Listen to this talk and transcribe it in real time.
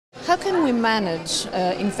How can we manage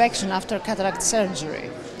infection after cataract surgery,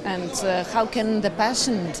 and how can the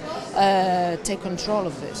patient take control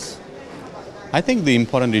of this? I think the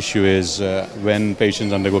important issue is when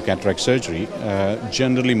patients undergo cataract surgery,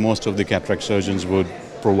 generally most of the cataract surgeons would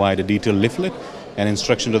provide a detailed leaflet and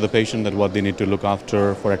instruction to the patient that what they need to look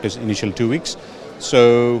after for at least initial 2 weeks.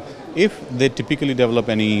 So if they typically develop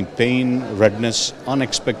any pain, redness,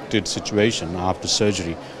 unexpected situation after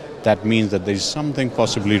surgery, that means that there is something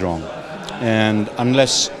possibly wrong. And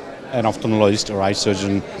unless an ophthalmologist or eye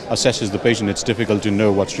surgeon assesses the patient, it's difficult to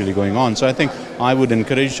know what's really going on. So I think I would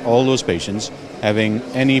encourage all those patients having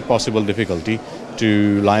any possible difficulty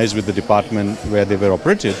to liaise with the department where they were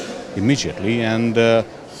operated immediately and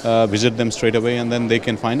visit them straight away, and then they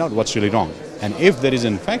can find out what's really wrong. And if there is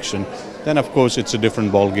infection, then of course it's a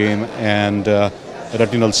different ball game, and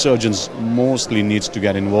retinal surgeons mostly needs to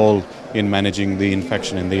get involved in managing the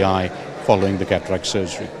infection in the eye following the cataract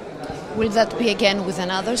surgery. Will that be again with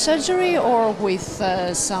another surgery or with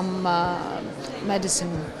some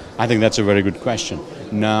medicine? I think that's a very good question.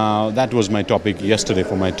 Now, that was my topic yesterday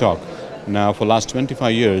for my talk. Now, for the last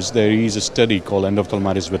 25 years, there is a study called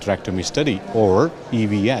endophthalmitis vitrectomy study, or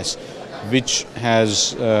EVS, which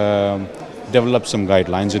has developed some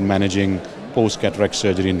guidelines in managing post-cataract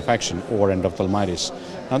surgery infection or endophthalmitis.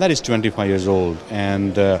 Now, that is 25 years old,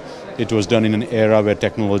 and it was done in an era where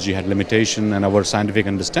technology had limitation and our scientific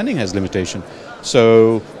understanding has limitation.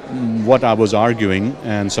 So what I was arguing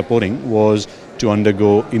and supporting was to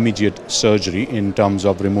undergo immediate surgery in terms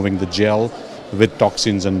of removing the gel with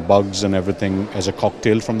toxins and bugs and everything as a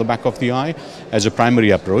cocktail from the back of the eye as a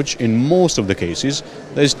primary approach. In most of the cases,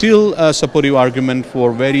 there is still a supportive argument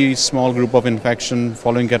for very small group of infection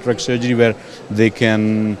following cataract surgery where they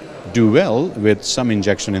can do well with some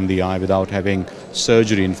injection in the eye without having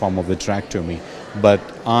surgery in form of vitrectomy. But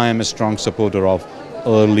I am a strong supporter of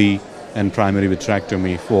early and primary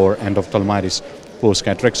vitrectomy for endophthalmitis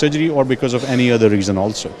post-cataract surgery or because of any other reason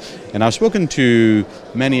also. And I've spoken to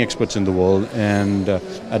many experts in the world, and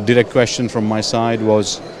a direct question from my side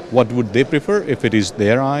was what would they prefer if it is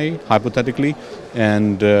their eye, hypothetically,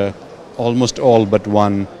 and almost all but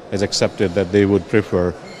one has accepted that they would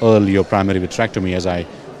prefer early or primary vitrectomy, as I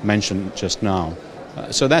mentioned just now.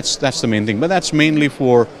 So that's the main thing, but that's mainly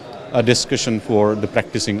for a discussion for the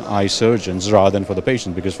practicing eye surgeons rather than for the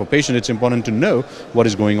patient, because for patient it's important to know what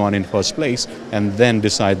is going on in first place and then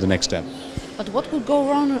decide the next step. But what could go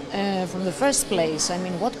wrong from the first place? I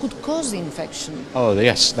mean, what could cause the infection? Oh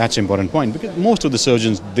yes, that's an important point, because most of the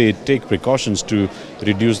surgeons, they take precautions to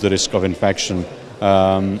reduce the risk of infection,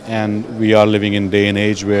 and we are living in a day and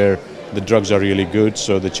age where the drugs are really good,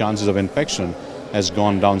 so the chances of infection has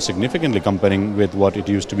gone down significantly comparing with what it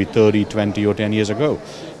used to be 30, 20 or 10 years ago.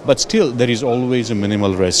 But still, there is always a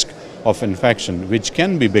minimal risk of infection, which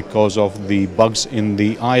can be because of the bugs in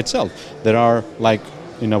the eye itself. There are, like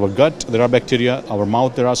in our gut, there are bacteria, our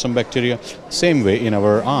mouth, there are some bacteria. Same way in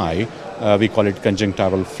our eye, we call it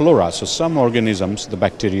conjunctival flora. So some organisms, the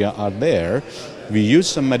bacteria are there. We use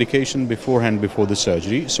some medication beforehand before the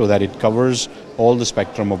surgery so that it covers all the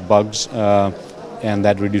spectrum of bugs, and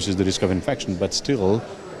that reduces the risk of infection. But still,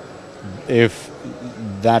 if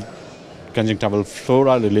that conjunctival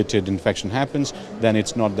flora related infection happens, then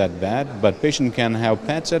it's not that bad. But patient can have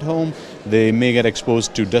pets at home. They may get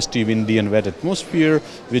exposed to dusty, windy and wet atmosphere,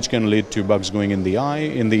 which can lead to bugs going in the eye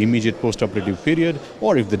in the immediate post-operative period,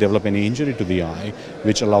 or if they develop any injury to the eye,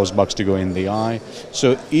 which allows bugs to go in the eye.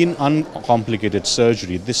 So in uncomplicated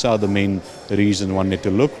surgery, these are the main reasons one need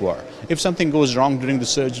to look for. If something goes wrong during the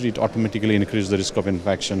surgery, it automatically increases the risk of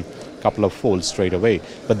infection couple of folds straight away.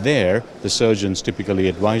 But there, the surgeons typically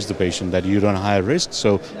advise the patient that you're on a higher risk,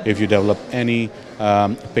 so if you develop any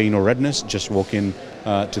pain or redness, just walk in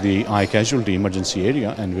to the eye casualty emergency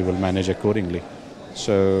area and we will manage accordingly.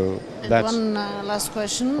 So that's one last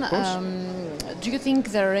question. Do you think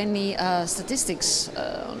there are any statistics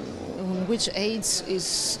on which age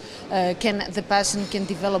is can the patient can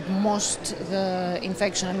develop most the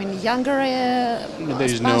infection? I mean, younger. There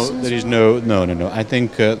is no. I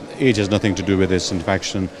think age has nothing to do with this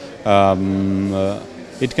infection.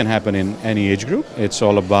 It can happen in any age group. It's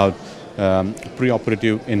all about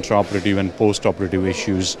preoperative, intraoperative, and postoperative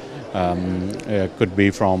issues. Could be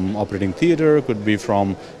from operating theater, could be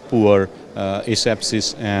from poor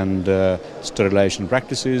asepsis and sterilization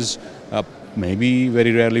practices, maybe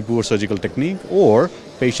very rarely poor surgical technique, or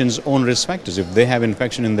patient's own risk factors. If they have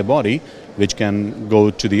infection in the body, which can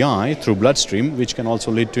go to the eye through bloodstream, which can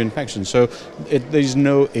also lead to infection. So there is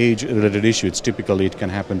no age-related issue. It's typically it can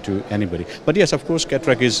happen to anybody. But yes, of course,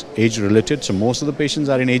 cataract is age-related. So most of the patients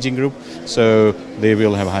are in aging group, so they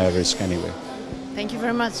will have higher risk anyway. Thank you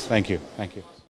very much. Thank you. Thank you.